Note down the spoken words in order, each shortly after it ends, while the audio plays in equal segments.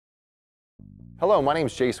Hello, my name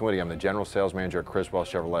is Jason Witte. I'm the General Sales Manager at Criswell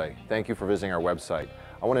Chevrolet. Thank you for visiting our website.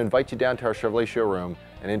 I want to invite you down to our Chevrolet showroom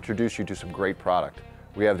and introduce you to some great product.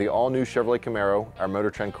 We have the all-new Chevrolet Camaro, our Motor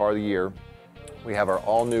Trend Car of the Year. We have our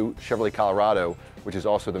all-new Chevrolet Colorado, which is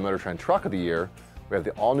also the Motor Trend Truck of the Year. We have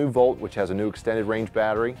the all-new Volt, which has a new extended range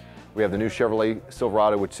battery. We have the new Chevrolet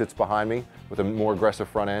Silverado, which sits behind me with a more aggressive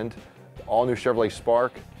front end. The all-new Chevrolet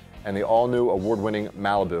Spark, and the all-new award-winning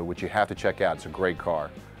Malibu, which you have to check out. It's a great car.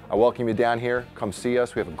 I welcome you down here. Come see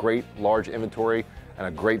us. We have a great large inventory and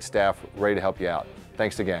a great staff ready to help you out.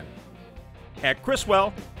 Thanks again. At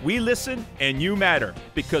Criswell, we listen and you matter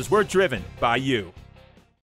because we're driven by you.